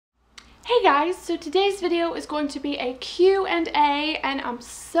Hey guys, so today's video is going to be a Q&A and I'm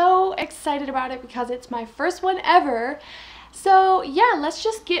so excited about it because it's my first one ever. So yeah, let's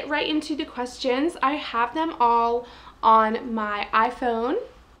just get right into the questions. I have them all on my iPhone.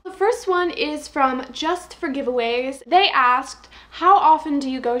 The first one is from Just for Giveaways. They asked, how often do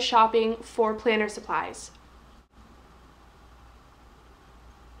you go shopping for planner supplies?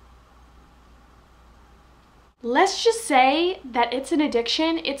 Let's just say that it's an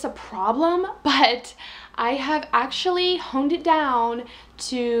addiction, it's a problem, but I have actually honed it down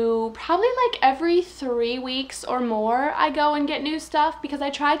to probably like every 3 weeks or more I go and get new stuff, because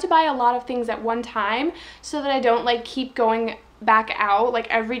I try to buy a lot of things at one time so that I don't like keep going back out like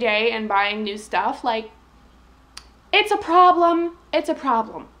every day and buying new stuff. Like, it's a problem. It's a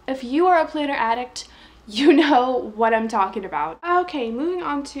problem. If you are a planner addict, you know what I'm talking about. Okay, moving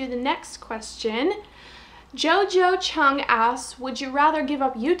on to the next question. Jojo Chung asks, would you rather give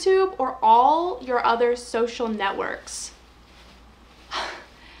up YouTube or all your other social networks?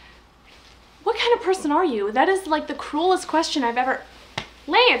 What kind of person are you? That is like the cruelest question I've ever...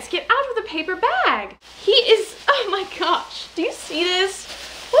 Lance, get out of the paper bag. He is... Oh my gosh. Do you see this?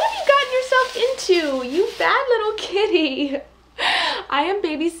 What have you gotten yourself into? You bad little kitty. I am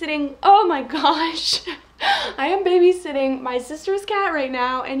babysitting... Oh my gosh. I am babysitting my sister's cat right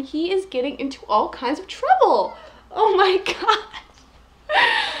now, and he is getting into all kinds of trouble. Oh my god.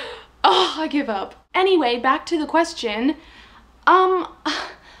 Oh, I give up. Anyway, back to the question. How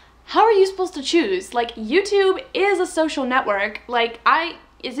are you supposed to choose? Like, YouTube is a social network. Like,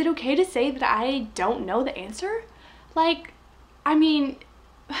 is it okay to say that I don't know the answer? Like, I mean,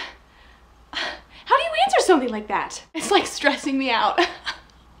 how do you answer something like that? It's like stressing me out.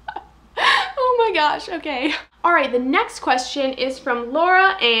 Oh my gosh, okay. All right, the next question is from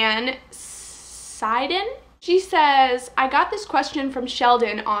Laura Ann Seiden. She says, I got this question from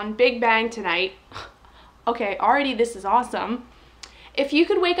Sheldon on Big Bang tonight. Okay, already this is awesome. If you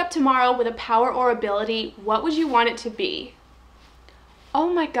could wake up tomorrow with a power or ability, what would you want it to be?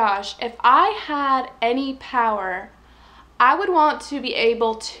 Oh my gosh, if I had any power, I would want to be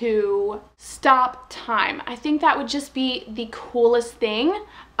able to stop time. I think that would just be the coolest thing.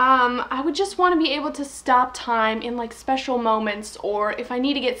 I would just want to be able to stop time in like special moments, or if I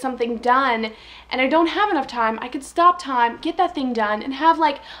need to get something done and I don't have enough time, I could stop time, get that thing done, and have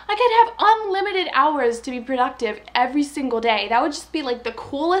like, I could have unlimited hours to be productive every single day. That would just be like the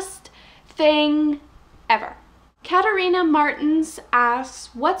coolest thing ever. Katarina Martins asks,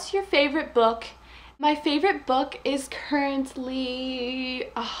 what's your favorite book? My favorite book is currently,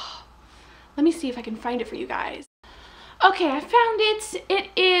 let me see if I can find it for you guys. Okay, I found it. It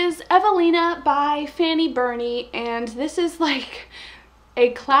is Evelina by Fanny Burney, and this is like a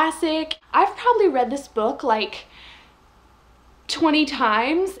classic. I've probably read this book like 20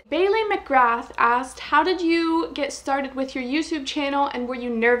 times. Bailey McGrath asked, how did you get started with your YouTube channel, and were you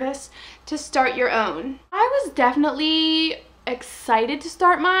nervous to start your own? I was definitely excited to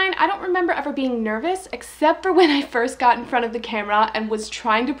start mine. I don't remember ever being nervous, except for when I first got in front of the camera and was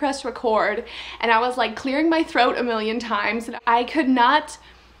trying to press record, and I was like clearing my throat a million times, and I could not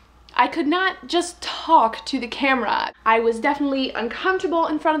just talk to the camera. I was definitely uncomfortable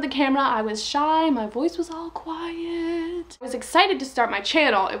in front of the camera. I was shy, my voice was all quiet. I was excited to start my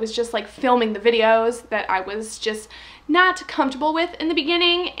channel. It was just like filming the videos that I was just not comfortable with in the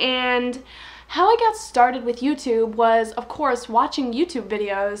beginning. And how I got started with YouTube was, of course, watching YouTube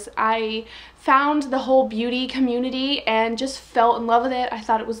videos. I found the whole beauty community and just fell in love with it. I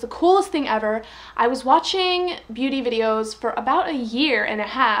thought it was the coolest thing ever. I was watching beauty videos for about a year and a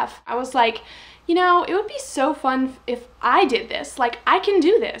half. I was like, you know, it would be so fun if I did this. Like, I can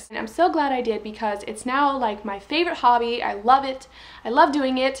do this. And I'm so glad I did, because it's now like my favorite hobby. I love it. I love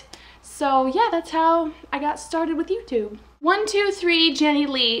doing it. So yeah, that's how I got started with YouTube. 123 Jenny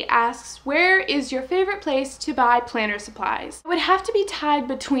Lee asks, where is your favorite place to buy planner supplies? It would have to be tied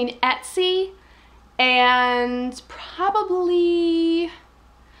between Etsy and probably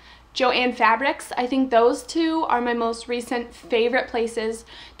Joann Fabrics. I think those two are my most recent favorite places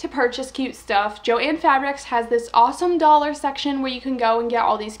to purchase cute stuff. Joann Fabrics has this awesome dollar section where you can go and get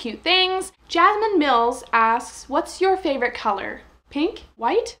all these cute things. Jasmine Mills asks, what's your favorite color? Pink,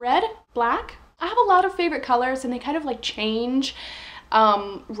 white, red, black? I have a lot of favorite colors, and they kind of like change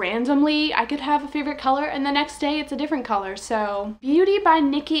randomly. I could have a favorite color and the next day it's a different color. So Beauty by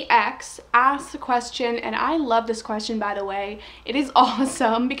Nikki X asked the question, and I love this question, by the way. It is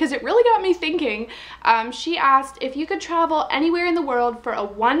awesome because it really got me thinking. She asked, if you could travel anywhere in the world for a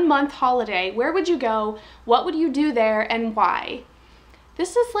 1-month holiday, where would you go? What would you do there, and why?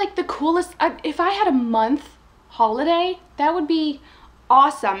 This is like the coolest. If I had a month holiday, that would be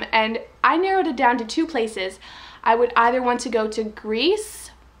awesome. And I narrowed it down to 2 places. I would either want to go to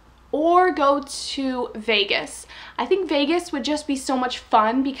Greece or go to Vegas. I think Vegas would just be so much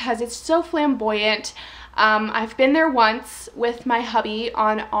fun because it's so flamboyant. I've been there once with my hubby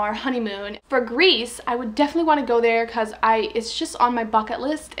on our honeymoon. For Greece, I would definitely want to go there because it's just on my bucket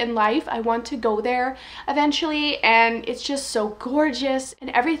list in life. I want to go there eventually, and it's just so gorgeous and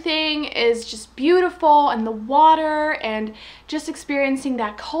everything is just beautiful, and the water and just experiencing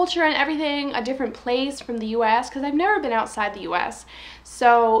that culture and everything, a different place from the US because I've never been outside the US.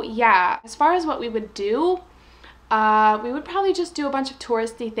 So yeah, as far as what we would do, we would probably just do a bunch of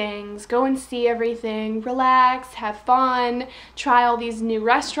touristy things, go and see everything, relax, have fun, try all these new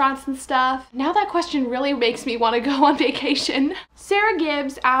restaurants and stuff. Now that question really makes me want to go on vacation. Sarah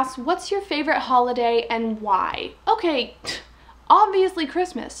Gibbs asks, what's your favorite holiday and why? Okay, obviously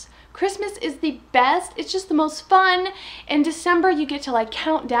Christmas. Christmas is the best. It's just the most fun. In December, you get to like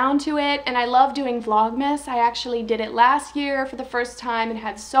count down to it, and I love doing Vlogmas. I actually did it last year for the first time and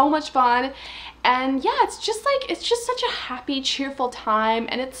had so much fun. And yeah, it's just such a happy, cheerful time,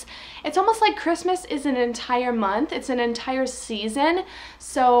 and it's almost like Christmas is an entire month. It's an entire season.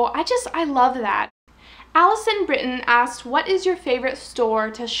 So I love that. Allison Britton asked, what is your favorite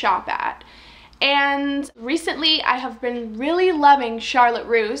store to shop at? And recently I have been really loving Charlotte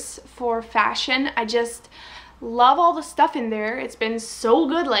Russe for fashion. I just love all the stuff in there. It's been so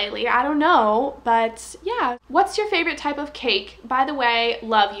good lately. I don't know, but yeah. What's your favorite type of cake? By the way,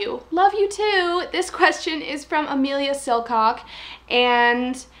 love you. Love you too. This question is from Amelia Silcock,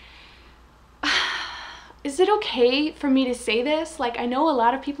 and is it okay for me to say this? Like, I know a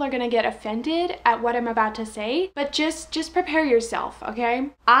lot of people are gonna get offended at what I'm about to say, but just prepare yourself, okay?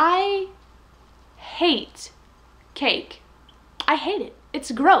 I hate cake. I hate it. It's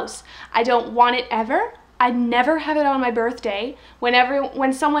gross. I don't want it ever. I never have it on my birthday.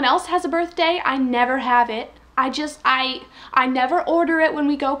 When someone else has a birthday, I never have it. I never order it when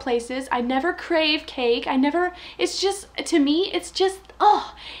we go places. I never crave cake. It's just, to me, it's just,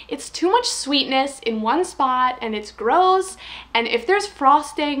 it's too much sweetness in one spot, and it's gross. And if there's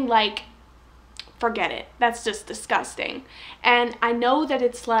frosting, like, forget it. That's just disgusting. And I know that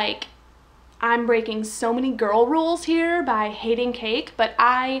it's like, I'm breaking so many girl rules here by hating cake, but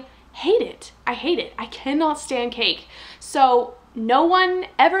I hate it. I hate it. I cannot stand cake. So no one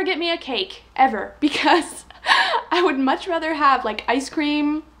ever get me a cake, ever, because I would much rather have like ice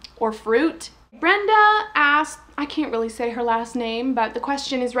cream or fruit. Brenda asked, I can't really say her last name, but the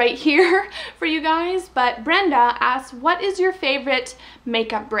question is right here for you guys. But Brenda asked, what is your favorite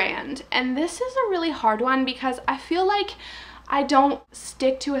makeup brand? And this is a really hard one because I feel like I don't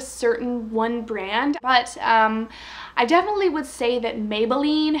stick to a certain one brand, but I definitely would say that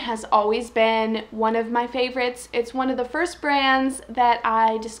Maybelline has always been one of my favorites. It's one of the first brands that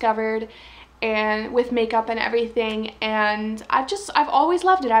I discovered and with makeup and everything, and I've always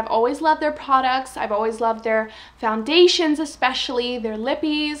loved it. I've always loved their products. I've always loved their foundations, especially their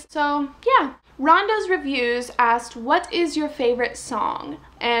lippies. So yeah. Rhonda's Reviews asked, what is your favorite song?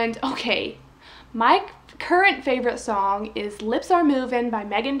 And okay, my current favorite song is Lips Are Movin' by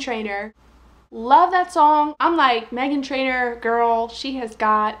Meghan Trainor. Love that song. I'm like, Meghan Trainor, girl, she has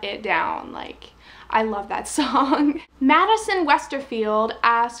got it down. Like, I love that song. Madison Westerfield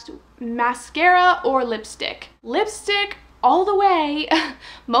asked, mascara or lipstick? Lipstick all the way.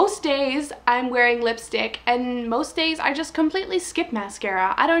 Most days I'm wearing lipstick, and most days I just completely skip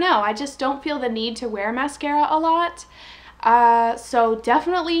mascara. I don't know, I just don't feel the need to wear mascara a lot. So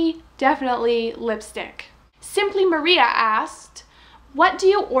definitely lipstick. Simply Maria asked, what do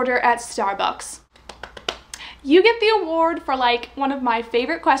you order at Starbucks? You get the award for like one of my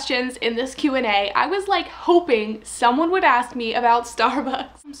favorite questions in this Q&A. I was like hoping someone would ask me about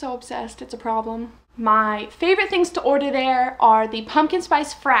Starbucks. I'm so obsessed, it's a problem. My favorite things to order there are the pumpkin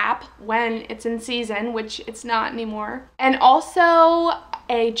spice frap when it's in season, which it's not anymore, and also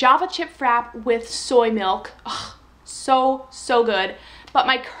a Java chip frap with soy milk. Ugh, so good. But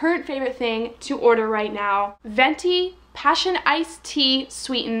my current favorite thing to order right now, Venti Passion Iced Tea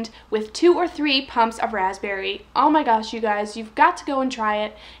sweetened with 2 or 3 pumps of raspberry. Oh my gosh, you guys, you've got to go and try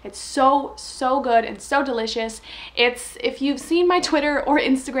it. It's so good and so delicious. If you've seen my Twitter or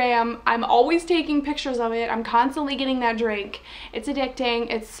Instagram, I'm always taking pictures of it. I'm constantly getting that drink. It's addicting,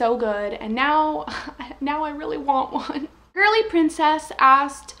 it's so good, and now I really want one. Girly Princess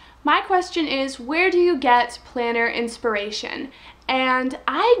asked, My question is, where do you get planner inspiration? And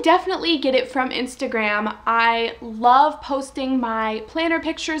I definitely get it from Instagram. I love posting my planner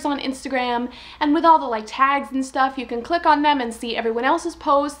pictures on Instagram, and with all the like tags and stuff, you can click on them and see everyone else's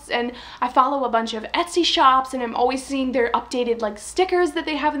posts. And I follow a bunch of Etsy shops, and I'm always seeing their updated like stickers that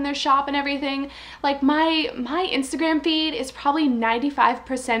they have in their shop and everything. Like my Instagram feed is probably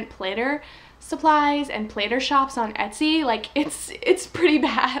 95% planner supplies and planner shops on Etsy. Like it's pretty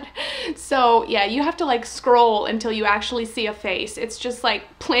bad. So yeah, you have to like scroll until you actually see a face. It's just like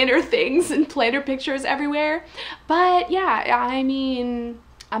planner things and planner pictures everywhere. But yeah, I mean,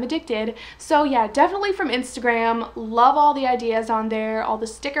 I'm addicted. So yeah, definitely from Instagram. Love all the ideas on there, all the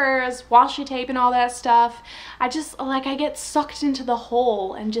stickers, washi tape and all that stuff. I just like, I get sucked into the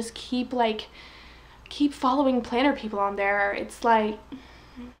hole and just keep following planner people on there. It's like,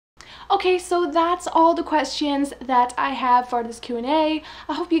 okay, so that's all the questions that I have for this Q&A.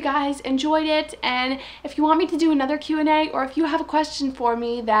 I hope you guys enjoyed it, and if you want me to do another Q&A, or if you have a question for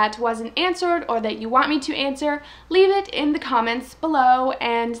me that wasn't answered or that you want me to answer, leave it in the comments below,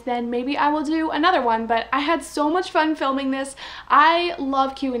 and then maybe I will do another one. But I had so much fun filming this. I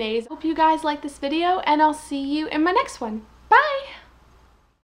love Q&As. Hope you guys like this video, and I'll see you in my next one. Bye!